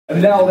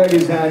And now,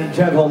 ladies and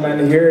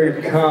gentlemen,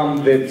 here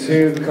come the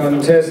two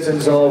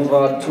contestants of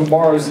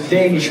tomorrow's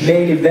Danish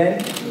main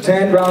event.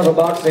 10 rounds of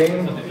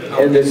boxing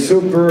in the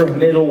super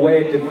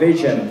middleweight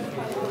division.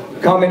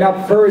 Coming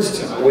up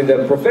first with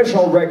a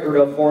professional record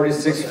of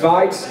 46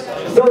 fights,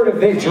 30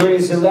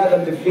 victories,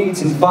 11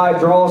 defeats and 5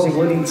 draws,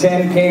 including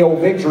 10 KO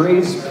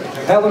victories.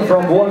 Hailing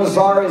from Buenos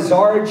Aires,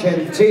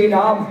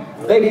 Argentina,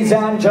 ladies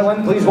and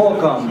gentlemen, please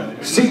welcome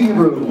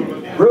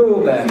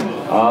Ruben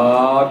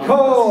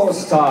Acosta.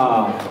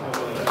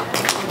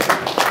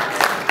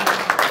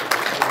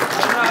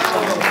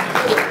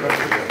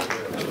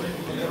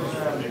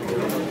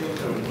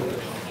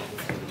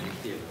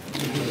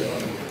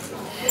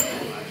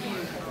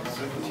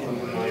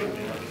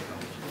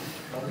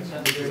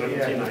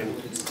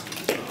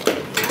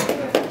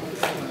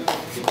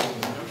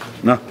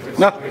 No.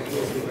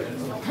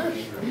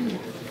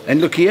 And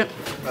look here.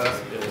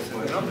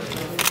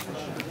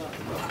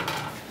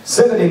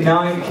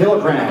 79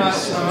 kilograms.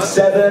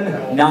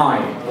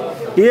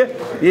 79. Here.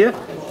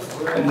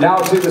 And now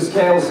to the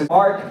scales.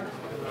 Mark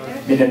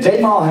in a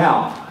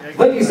day-mile.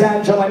 Ladies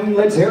and gentlemen,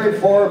 let's hear it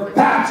for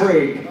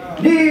Patrick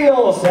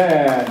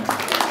Nielsen.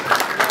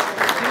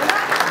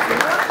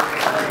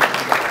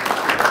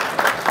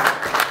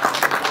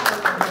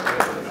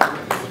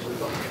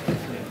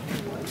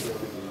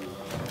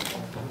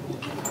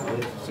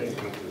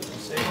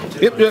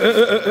 Yep.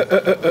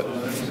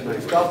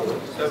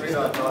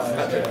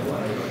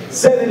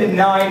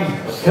 79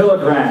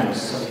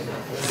 kilograms.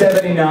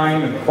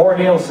 79 for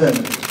Nielsen.